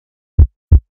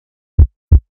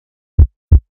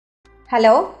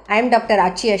Hello, I am Dr.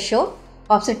 Achi Ashok,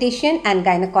 obstetrician and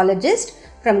gynecologist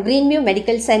from Greenview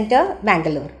Medical Center,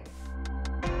 Bangalore.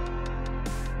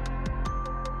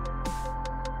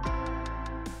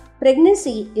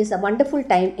 Pregnancy is a wonderful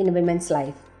time in a woman's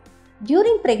life.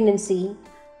 During pregnancy,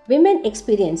 women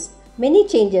experience many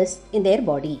changes in their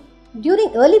body.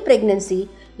 During early pregnancy,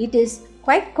 it is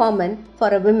quite common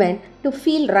for a woman to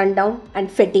feel run down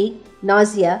and fatigue,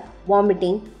 nausea,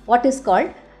 vomiting, what is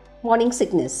called morning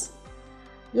sickness.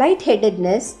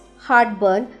 Light-headedness,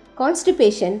 heartburn,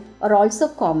 constipation are also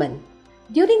common.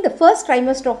 During the first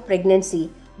trimester of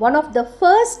pregnancy, one of the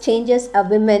first changes a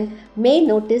woman may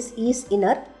notice is in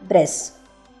her breast.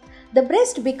 The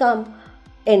breast becomes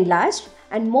enlarged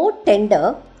and more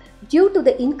tender due to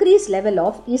the increased level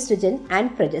of estrogen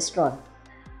and progesterone.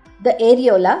 The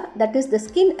areola, that is the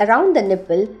skin around the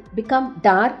nipple, become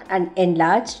dark and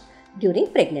enlarged during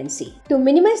pregnancy. To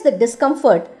minimize the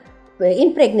discomfort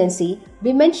in pregnancy,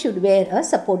 women should wear a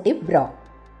supportive bra.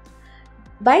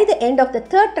 By the end of the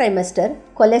third trimester,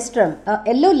 colustrum, a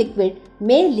yellow liquid,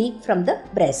 may leak from the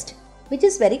breast, which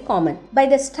is very common. By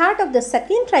the start of the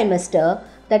second trimester,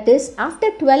 that is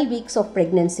after 12 weeks of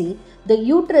pregnancy, the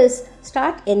uterus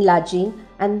starts enlarging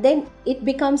and then it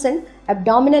becomes an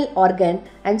abdominal organ,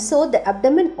 and so the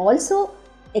abdomen also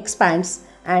expands,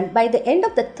 and by the end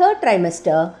of the third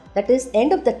trimester, that is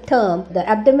end of the term, the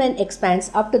abdomen expands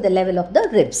up to the level of the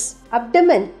ribs.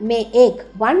 Abdomen may ache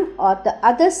one or the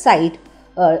other side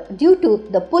due to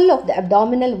the pull of the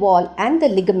abdominal wall and the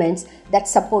ligaments that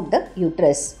support the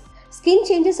uterus. Skin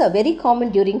changes are very common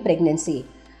during pregnancy,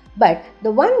 but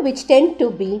the one which tend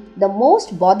to be the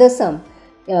most bothersome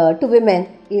to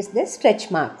women is the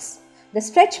stretch marks. The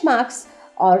stretch marks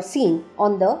are seen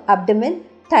on the abdomen,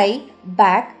 thigh,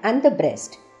 back and the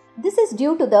breast. This is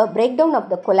due to the breakdown of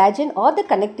the collagen or the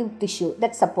connective tissue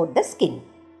that support the skin.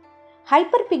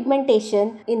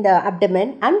 Hyperpigmentation in the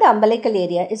abdomen and the umbilical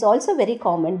area is also very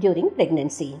common during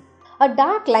pregnancy. A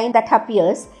dark line that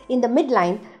appears in the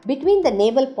midline between the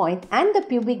navel point and the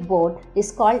pubic bone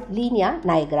is called linea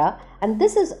nigra, and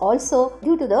this is also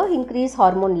due to the increased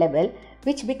hormone level,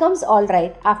 which becomes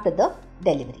alright after the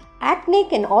delivery. Acne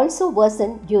can also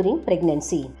worsen during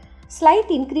pregnancy.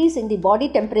 Slight increase in the body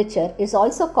temperature is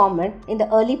also common in the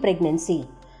early pregnancy.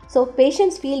 So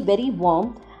patients feel very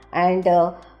warm and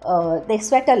they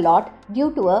sweat a lot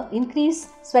due to a increased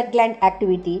sweat gland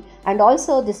activity, and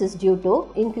also this is due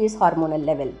to increased hormonal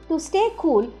level. To stay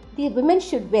cool, the women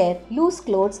should wear loose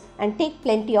clothes and take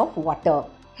plenty of water.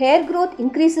 Hair growth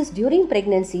increases during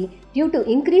pregnancy due to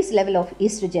increased level of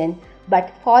estrogen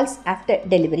but falls after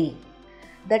delivery.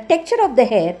 The texture of the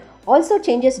hair also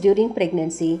changes during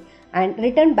pregnancy and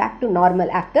return back to normal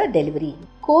after delivery.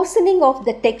 Coarsening of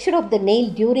the texture of the nail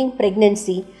during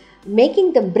pregnancy,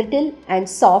 making them brittle and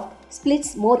soft,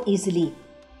 splits more easily.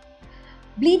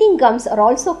 Bleeding gums are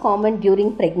also common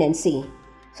during pregnancy.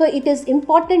 So it is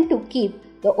important to keep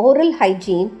the oral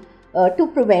hygiene to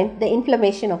prevent the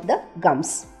inflammation of the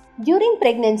gums. During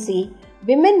pregnancy,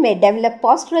 women may develop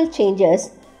postural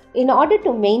changes in order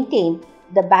to maintain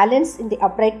the balance in the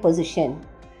upright position.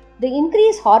 The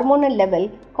increased hormonal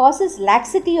level causes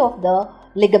laxity of the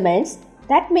ligaments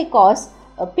that may cause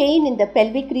pain in the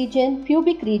pelvic region,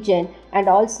 pubic region and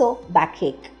also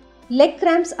backache. Leg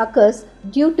cramps occurs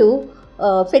due to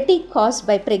fatigue caused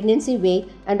by pregnancy weight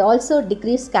and also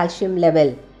decreased calcium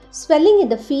level. Swelling in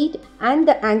the feet and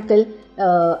the ankle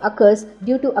occurs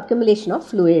due to accumulation of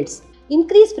fluids.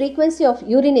 Increased frequency of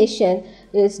urination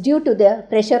is due to the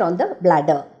pressure on the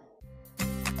bladder.